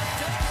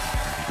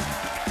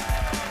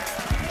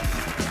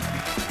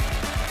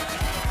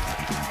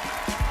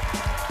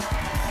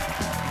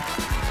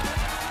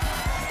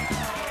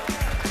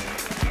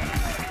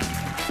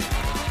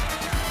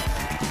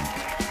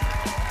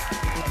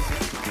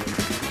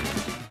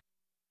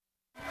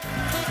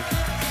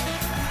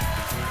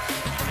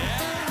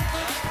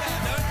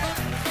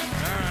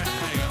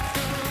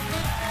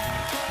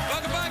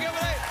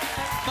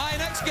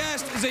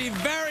 Is a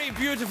very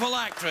beautiful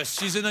actress.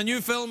 She's in a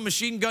new film,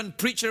 Machine Gun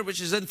Preacher, which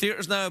is in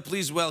theaters now.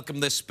 Please welcome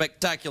this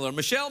spectacular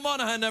Michelle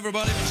Monaghan,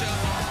 everybody. Michelle.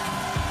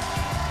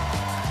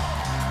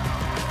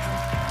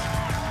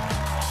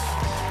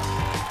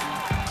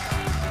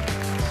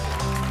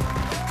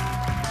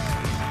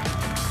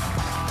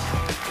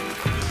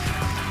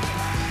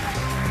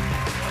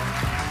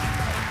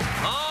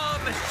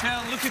 Oh,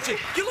 Michelle, look at you.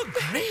 You look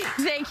great.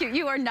 Thank you.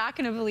 You are not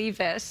going to believe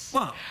this.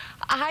 What?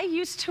 I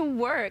used to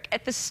work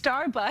at the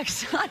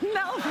Starbucks on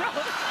Melrose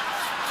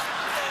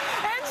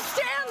and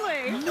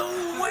Stanley. No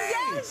way.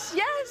 Yes,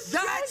 yes.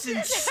 That's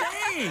yes.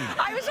 insane.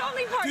 I was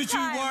only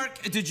part-time.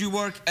 Did you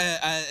work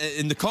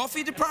in the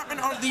coffee department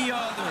or the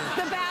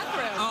other? The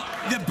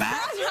bathroom. The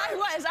bathroom?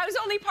 I was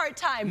only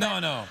part-time.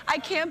 No. I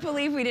can't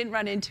believe we didn't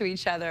run into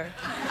each other.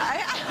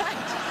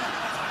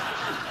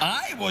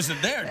 I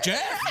wasn't there.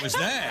 Jeff was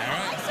there.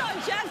 I saw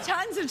Jeff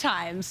tons of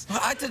times. Well,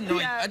 I didn't know.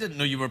 Yeah. I didn't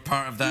know you were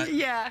part of that.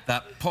 Yeah.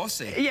 That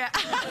posse. Yeah.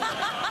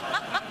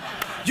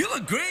 You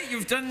look great.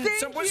 You've done.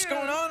 Thank What's you.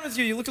 going on with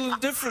you? You look a little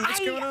different.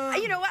 What's going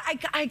on? You know what?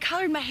 I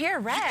colored my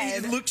hair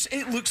red. It looks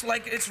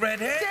like it's red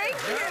hair. Thank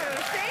you.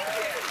 Thank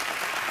you.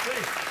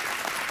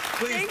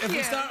 Please, Thank if we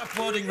you. start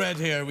applauding red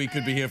hair, we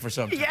could be here for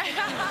something. Yeah.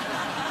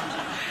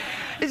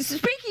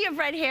 Speaking of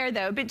red hair,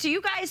 though, but do you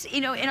guys,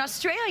 in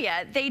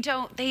Australia, they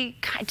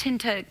tend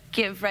to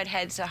give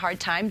redheads a hard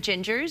time,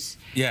 gingers?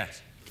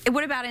 Yes.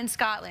 What about in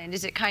Scotland?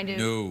 Is it kind of...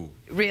 No.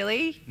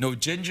 Really? No,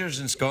 gingers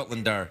in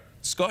Scotland are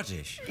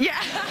Scottish. Yeah.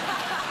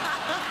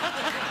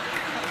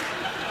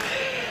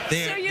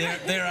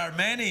 There are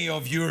many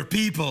of your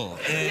people.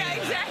 Yeah,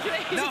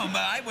 exactly. No,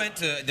 but I went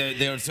to...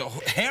 There's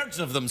herds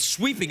of them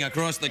sweeping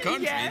across the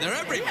country. Yes. They're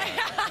everywhere.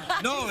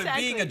 No,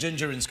 Exactly. being a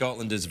ginger in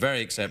Scotland is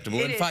very acceptable.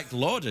 It in is. fact,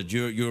 lauded.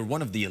 You're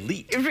one of the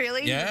elite.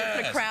 Really? Yes.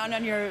 You put a crown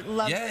on your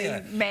lovely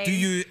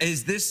mane?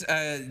 Is this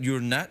your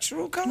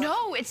natural color?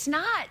 No, it's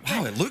not.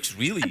 Wow, it looks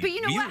really But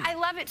you know what? weird. I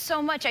love it so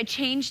much. I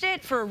changed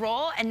it for a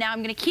role, and now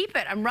I'm going to keep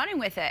it. I'm running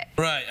with it.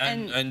 Right,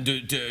 And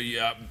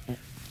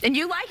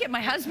you like it.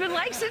 My husband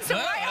likes it, so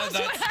well, why else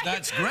would I?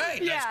 that's great.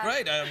 Yeah. That's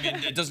great. I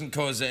mean, it doesn't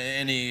cause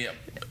any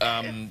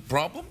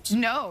problems?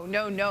 No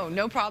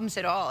problems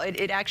at all.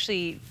 It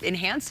actually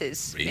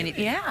enhances. Really? And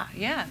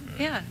yeah.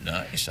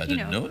 Nice. I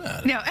didn't know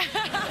that. No.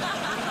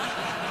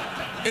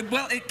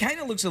 Well, it kind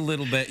of looks a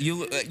little bit. You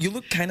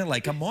look kind of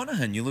like a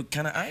Monaghan. You look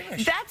kind of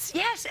Irish. That's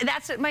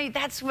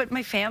what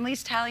my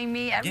family's telling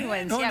me.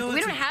 Everyone's no, but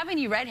we don't have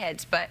any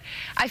redheads. But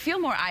I feel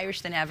more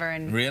Irish than ever.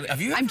 And Really? Have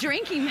you? I'm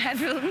drinking more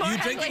You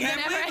drinking than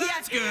ever. heavily?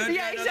 That's good.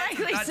 Yeah,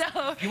 exactly.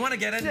 So you want to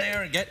get in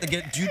there and get.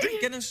 Do you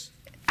drink Guinness?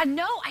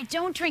 No, I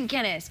don't drink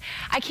Guinness.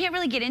 I can't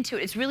really get into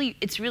it. It's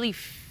really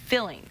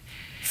filling.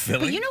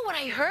 Filling? But you know what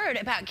I heard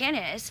about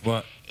Guinness?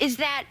 What? Is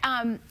that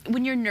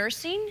when you're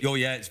nursing, Oh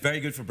yeah, it's very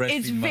good for breastfeeding.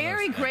 it's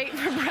very mothers. great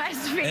for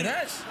breastfeeding.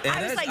 It is.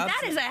 I was like,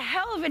 that is a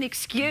hell of an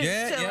excuse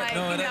to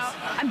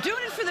I'm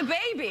doing it for the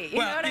baby. You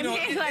know what I mean?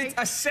 It's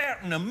a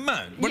certain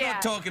amount. We're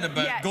not talking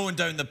about going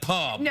down the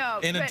pub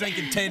and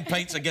drinking 10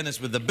 pints of Guinness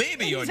with the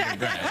baby on your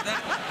breast.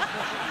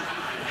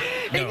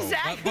 No,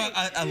 exactly. But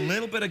a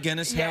little bit of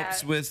Guinness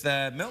helps with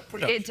milk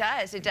production. It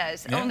does. It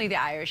does. Yeah. Only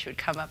the Irish would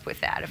come up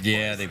with that, of course.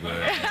 Yeah, they would.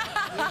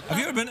 Have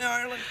you ever been to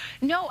Ireland?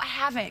 No, I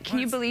haven't. Can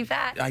you believe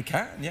that? I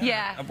can, yeah.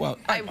 Yeah. Well,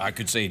 I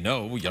could say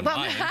no. You're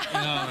lying.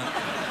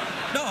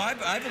 No,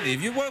 I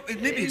believe you. Well,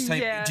 maybe it's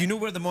time. Yeah. Do you know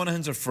where the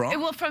Monaghans are from?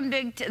 Well, from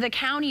the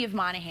county of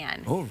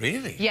Monaghan. Oh,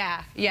 really?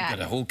 Yeah. You got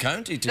a whole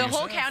county to yourself. The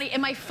whole county.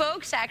 And my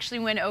folks actually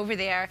went over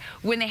there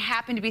when they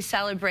happened to be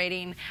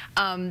celebrating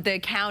the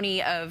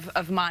county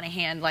of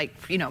Monaghan, like,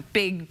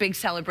 big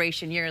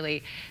celebration,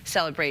 yearly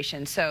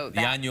celebration. So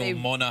the annual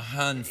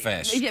Monaghan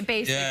Fest. Yeah,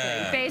 basically.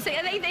 Yeah. Basically.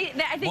 And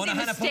I think they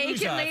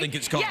mistakenly... I think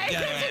it's called.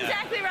 Yeah, that's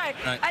exactly right.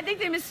 I think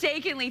they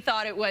mistakenly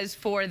thought it was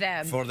for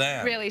them. For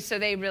them. Really, so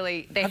they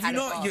had it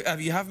all. Have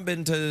you haven't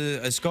been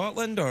to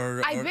Scotland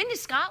or? I've been to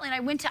Scotland. I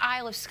went to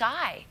Isle of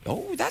Skye.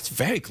 Oh, that's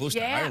very close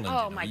to Ireland.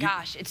 Oh my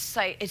gosh, it's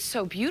like it's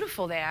so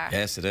beautiful there.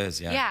 Yes, it is.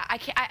 Yeah. Yeah,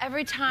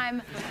 every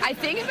time I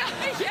think about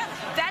it, yeah,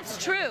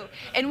 that's true.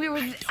 And we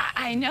were,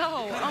 I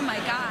know. Oh my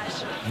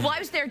gosh. Well, I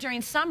was there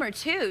during summer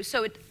too,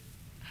 so it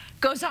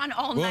goes on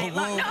all night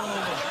long. No.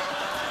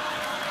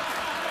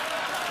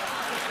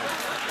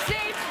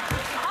 See,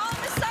 all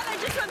of a sudden I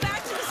just went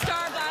back to the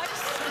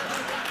Starbucks,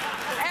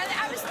 and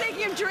I was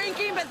thinking of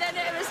drinking, but then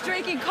it was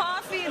drinking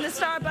coffee in the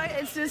Starbucks.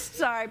 It's just,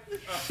 sorry.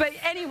 But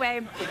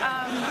anyway,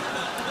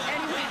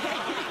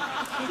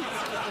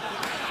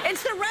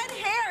 it's the red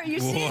hair, you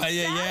see. Well,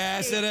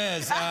 yes, it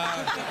is.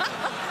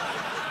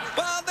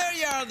 Well, there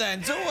you are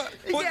then. So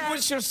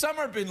what's your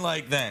summer been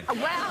like then?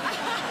 Well,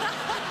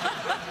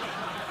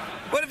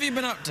 what have you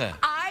been up to?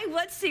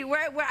 Let's see,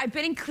 where I've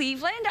been in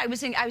Cleveland. I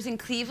was in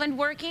Cleveland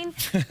working,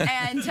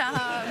 and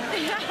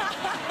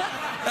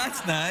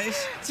that's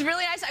nice. It's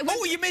really nice.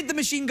 Oh, you made the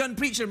Machine Gun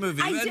Preacher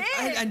movie. I did.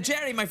 And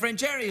Jerry, my friend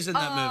Jerry, is in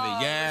that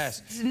movie.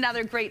 Yes. It's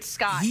another great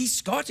Scot. He's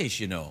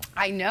Scottish, you know.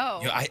 I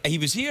know. He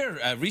was here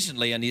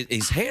recently, and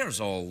his hair's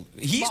all.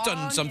 He's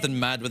done something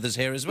mad with his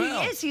hair as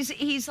well. He is.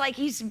 He's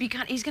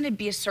going to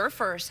be a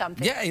surfer or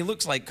something. Yeah, he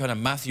looks like kind of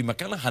Matthew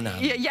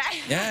McConaughey.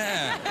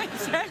 Yeah.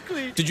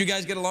 Exactly. Did you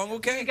guys get along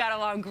okay? We got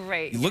along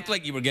great. You looked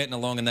like you were getting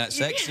along in that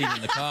sex scene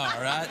in the car,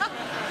 right?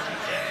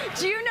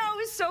 Do you know, it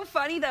was so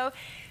funny, though,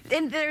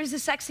 and there's a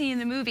sex scene in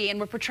the movie, and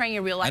we're portraying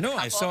a real-life couple.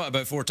 I saw it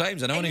about 4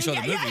 times, and I only saw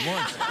the movie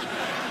once.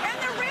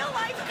 And the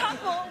real-life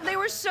couple, they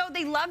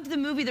loved the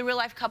movie, the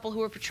real-life couple who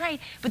were portrayed,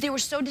 but they were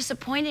so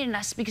disappointed in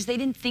us because they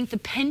didn't think the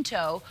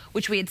Pinto,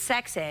 which we had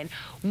sex in,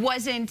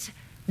 wasn't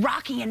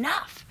rocking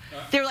enough.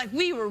 They were like,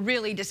 we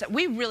really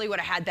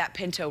would have had that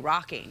Pinto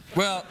rocking.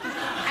 Well...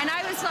 And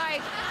I was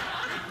like...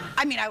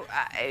 I mean,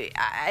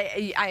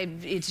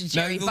 it's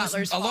Jerry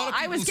Butler's fault.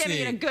 I was giving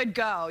it a good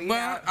go. You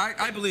know?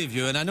 I believe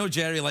you, and I know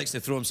Jerry likes to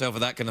throw himself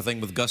at that kind of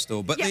thing with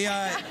gusto, but it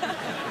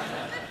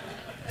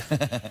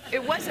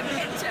was a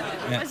Pinto.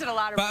 It wasn't a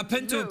lot of But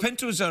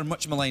Pintos are a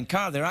much maligned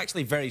car. They're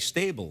actually very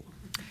stable.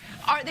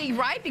 Are they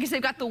right? Because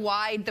they've got the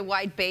wide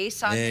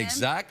base on them?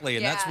 Exactly,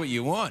 and that's what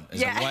you want,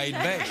 is a wide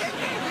base.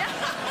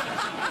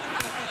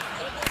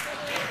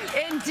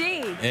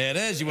 Indeed. It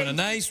is. You want a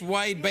nice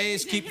wide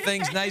base, keep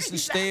things nice and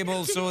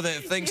stable so that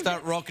if things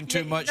start rocking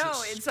too much,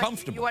 it's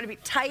comfortable. You want to be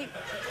tight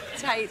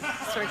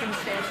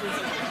circumstances.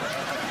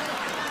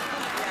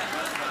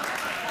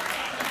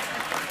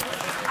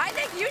 I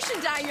think you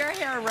should dye your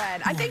hair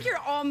red. I think you're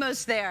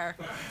almost there.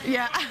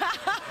 Yeah.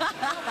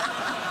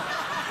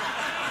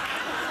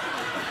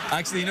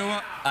 Actually, you know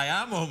what? I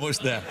am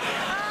almost there.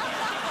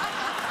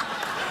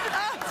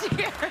 Oh,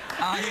 dear.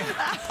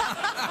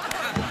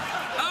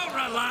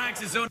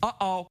 Relax, it's on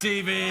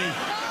TV.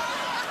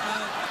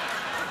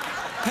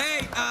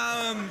 Hey,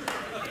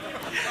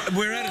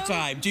 we're out of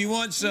time. Do you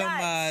want some,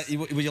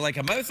 would you like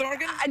a mouth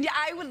organ?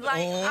 I would like,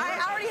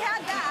 I already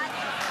had that.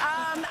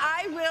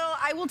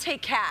 I will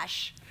take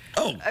cash.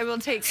 Oh. I will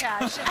take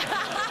cash.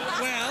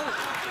 Well,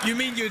 you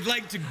mean you'd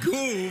like to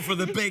go for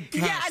the big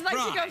cash prize? Yeah, I'd like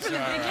to go for the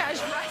big cash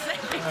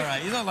prize. All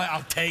right, you're not like,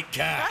 I'll take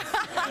cash.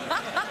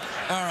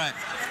 All right.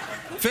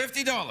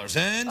 $50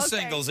 in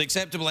singles,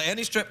 acceptable at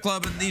any strip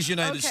club in these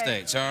United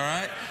States, all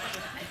right?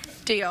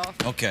 Deal.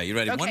 Okay, you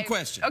ready? One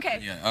question. Okay.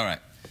 Yeah, all right.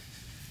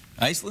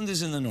 Iceland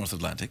is in the North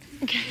Atlantic.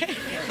 Okay.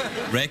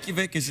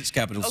 Reykjavik is its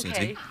capital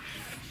city.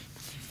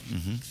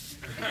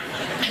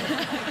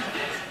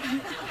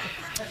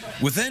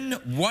 Within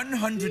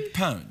 100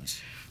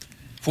 pounds,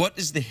 what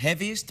is the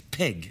heaviest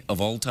pig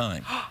of all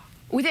time?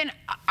 Within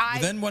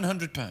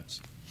 100 pounds.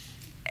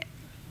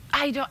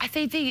 I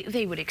think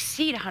they would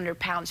exceed 100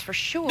 pounds for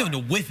sure. No,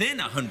 within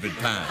 100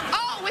 pounds.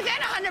 Oh, within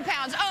 100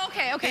 pounds. Oh,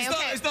 okay.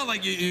 It's not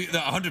like you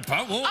 100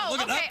 pounds. Whoa,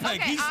 look at that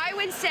pig. Okay. I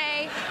would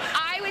say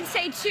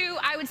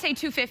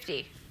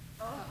 250.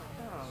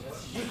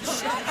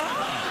 Shut up.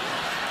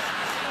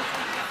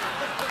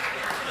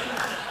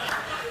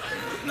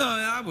 No,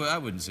 I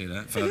wouldn't say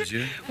that if I was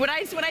you. Would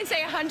I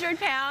say 100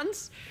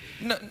 pounds?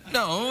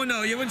 No,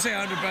 you wouldn't say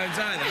 100 pounds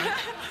either.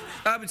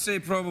 I would say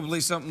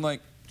probably something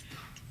like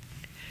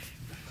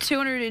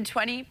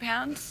 220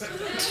 pounds?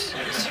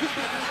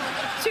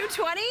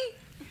 220?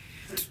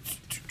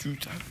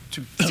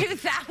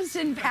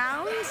 2,000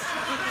 pounds?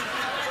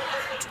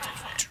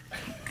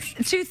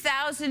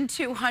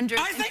 2,200.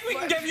 I think we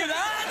can give you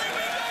that.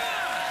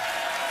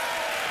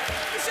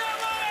 So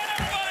long,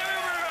 everybody.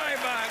 We'll be right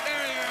back.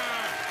 There you are.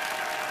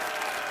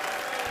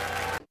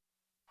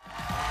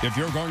 If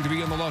you're going to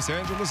be in the Los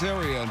Angeles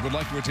area and would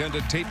like to attend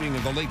a taping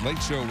of The Late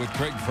Late Show with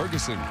Craig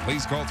Ferguson,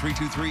 please call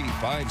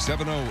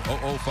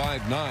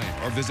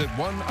 323-570-0059 or visit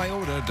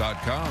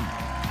oneiota.com.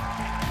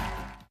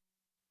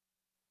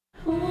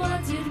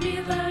 What did we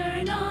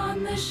learn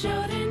on the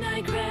show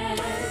tonight, Greg?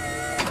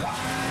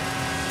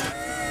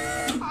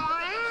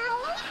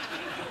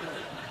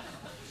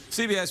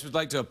 CBS would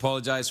like to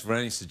apologise for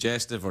any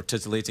suggestive or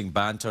titillating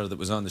banter that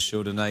was on the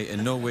show tonight.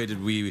 In no way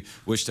did we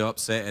wish to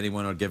upset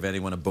anyone or give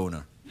anyone a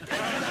boner. Good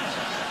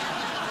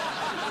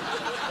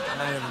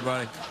night,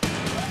 everybody.